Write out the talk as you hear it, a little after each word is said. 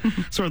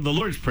So the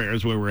Lord's Prayer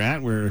is where we're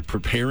at. We're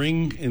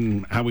preparing,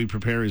 and how we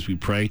prepare is we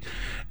pray.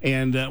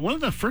 And one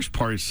of the first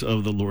parts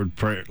of the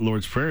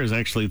Lord's Prayer is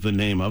actually the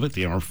name of it,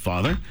 the Our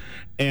Father.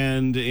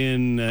 And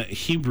in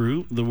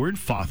Hebrew, the word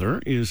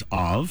Father is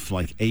Av,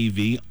 like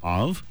A-V,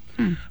 Av.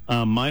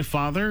 My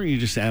Father, you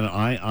just add an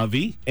I,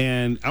 Avi.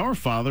 And our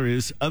Father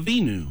is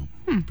Avinu.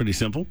 Pretty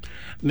simple.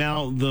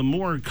 Now, the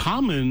more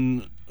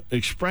common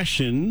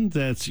expression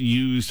that's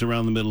used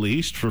around the Middle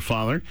East for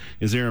father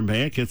is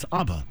Aramaic. It's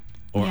Abba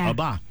or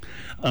Abba.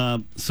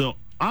 So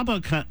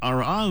Abba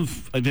or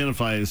Av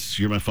identifies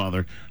you're my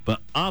father,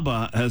 but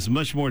Abba has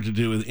much more to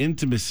do with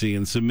intimacy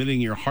and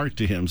submitting your heart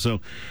to him.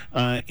 So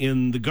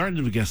in the Garden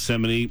of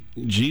Gethsemane,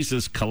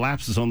 Jesus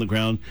collapses on the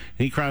ground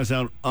and he cries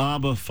out,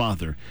 Abba,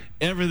 Father,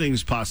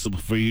 everything's possible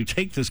for you.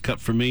 Take this cup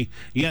from me,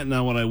 yet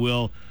not what I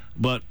will,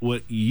 but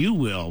what you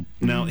will.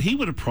 Now, he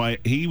would have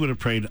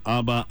prayed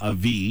Abba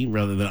Avi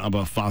rather than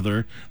Abba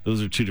Father.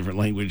 Those are two different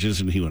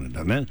languages, and he wouldn't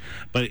have done that.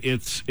 But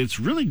it's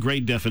really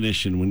great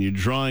definition when you're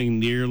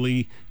drawing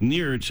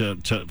nearer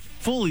to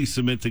fully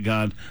submit to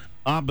God.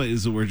 Abba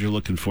is the word you're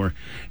looking for.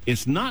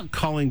 It's not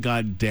calling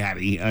God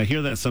daddy. I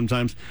hear that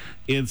sometimes.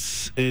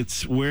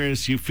 It's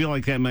whereas you feel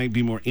like that might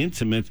be more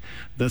intimate,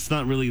 that's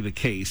not really the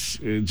case,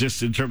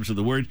 just in terms of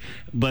the word.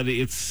 But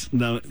it's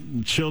now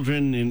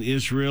children in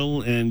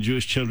Israel and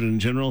Jewish children in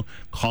general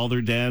call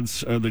their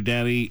dads or their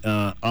daddy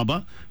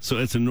Abba. So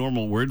it's a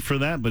normal word for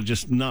that, but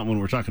just not when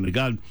we're talking to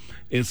God.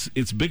 It's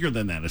bigger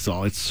than that. It's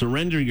all. It's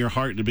surrendering your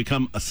heart to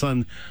become a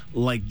son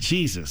like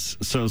Jesus.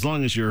 So as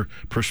long as your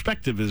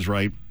perspective is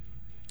right,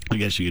 I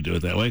guess you could do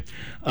it that way.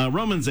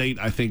 Romans 8,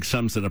 I think,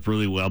 sums it up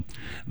really well.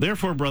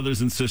 Therefore, brothers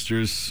and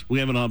sisters, we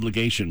have an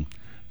obligation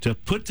to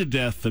put to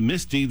death the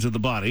misdeeds of the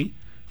body,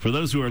 for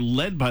those who are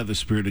led by the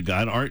Spirit of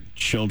God are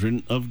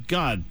children of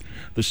God.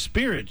 The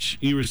Spirit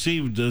you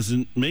received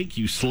doesn't make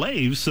you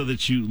slaves so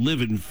that you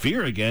live in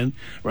fear again.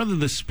 Rather,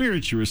 the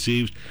Spirit you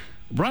received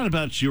brought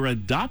about your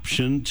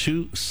adoption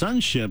to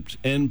sonship,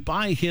 and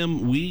by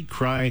him we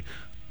cry,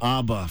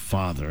 Abba,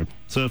 Father.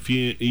 So if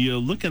you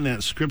look in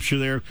that scripture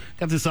there,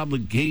 got this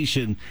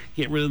obligation,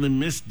 get rid of the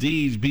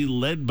misdeeds, be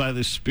led by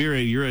the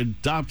Spirit, you're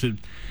adopted.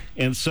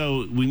 And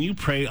so when you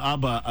pray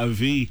Abba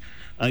Avi,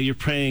 you're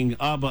praying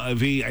Abba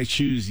Avi, I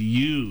choose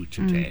you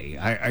today.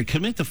 I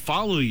commit to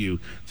follow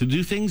you, to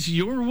do things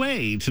your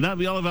way, to not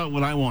be all about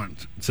what I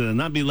want, to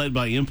not be led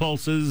by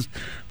impulses,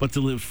 but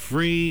to live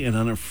free and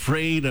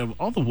unafraid of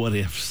all the what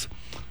ifs,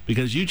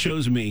 because you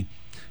chose me.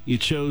 You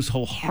chose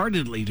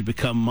wholeheartedly to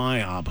become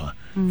my Abba,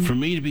 for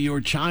me to be your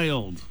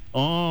child.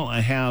 All I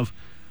have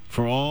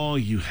for all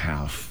you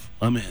have.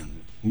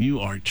 Amen.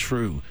 You are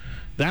true.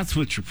 That's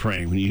what you're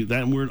praying.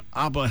 That word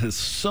Abba has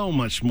so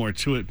much more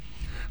to it.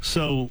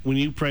 So when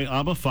you pray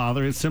Abba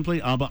Father, it's simply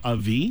Abba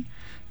Avi.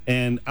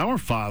 And our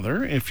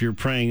Father, if you're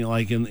praying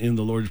like in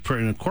the Lord's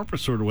Prayer in a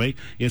corporate sort of way,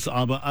 it's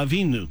Abba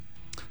Avinu.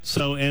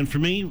 So, and for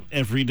me,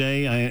 every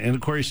day, and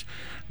of course,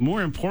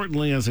 more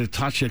importantly, as I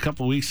taught you a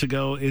couple of weeks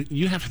ago,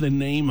 you have the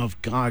name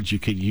of God you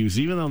could use,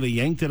 even though they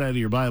yanked it out of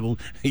your Bible,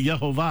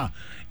 Yehovah,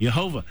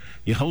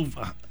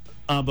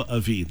 Abba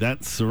Avi.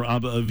 That's, or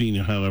Abba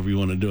Avinu, however you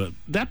want to do it.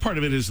 That part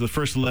of it is the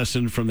first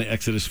lesson from the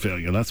Exodus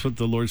failure. That's what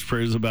the Lord's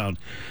Prayer is about.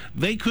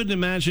 They couldn't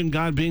imagine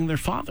God being their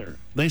father.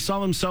 They saw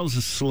themselves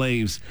as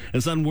slaves,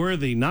 as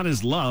unworthy, not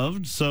as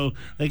loved, so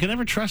they could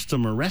never trust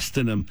him or rest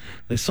in him.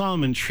 They saw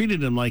him and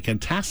treated him like a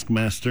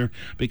taskmaster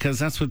because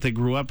that's what they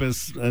grew up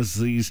as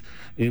these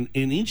in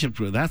Egypt.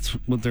 That's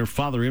what their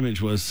father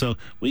image was. So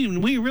we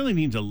really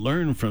need to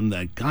learn from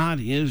that. God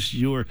is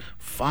your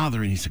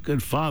father, and he's a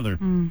good father.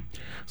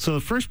 So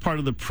the first part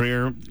of the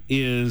prayer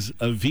is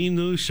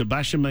Avinu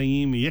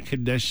Shabashamayim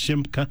Yekadesh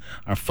Shimka.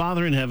 Our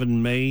Father in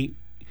heaven, may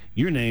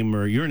your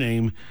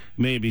name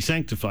may be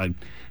sanctified.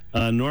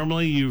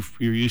 Normally, you're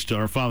used to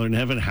our Father in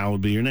heaven,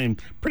 hallowed be your name.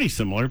 Pretty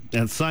similar.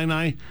 At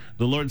Sinai,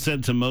 the Lord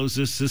said to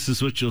Moses, this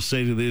is what you'll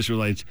say to the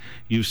Israelites.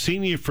 You've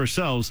seen it for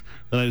yourselves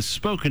that I have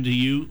spoken to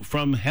you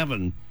from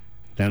heaven.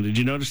 Now, did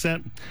you notice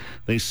that?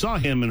 They saw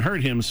him and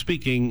heard him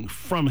speaking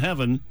from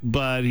heaven,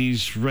 but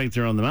he's right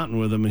there on the mountain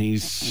with them, and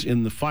he's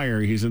in the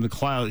fire, he's in the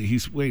cloud,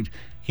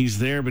 he's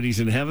there, but he's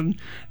in heaven.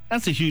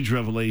 That's a huge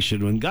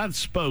revelation. When God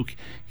spoke,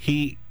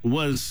 he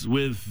was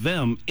with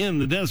them in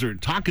the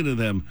desert, talking to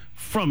them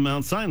from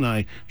Mount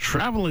Sinai,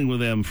 traveling with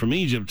them from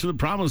Egypt to the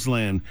Promised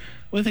Land.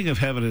 We think of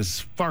heaven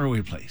as a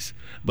faraway place,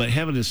 but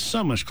heaven is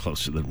so much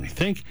closer than we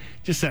think.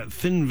 Just that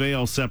thin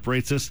veil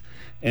separates us,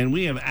 and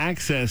we have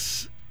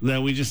access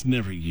that we just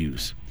never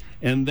use.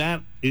 And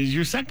that is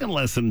your second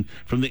lesson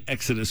from the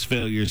Exodus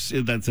failures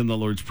that's in the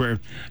Lord's Prayer.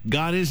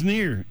 God is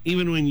near,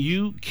 even when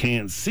you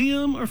can't see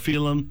him or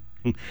feel him.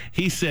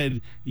 He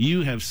said,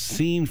 you have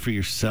seen for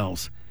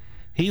yourselves.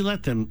 He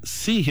let them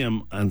see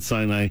him on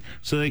Sinai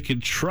so they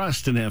could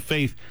trust and have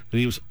faith that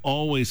he was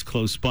always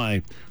close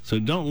by. So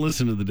don't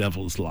listen to the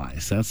devil's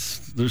lies.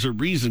 There's a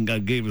reason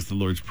God gave us the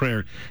Lord's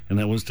Prayer, and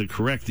that was to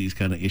correct these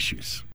kind of issues.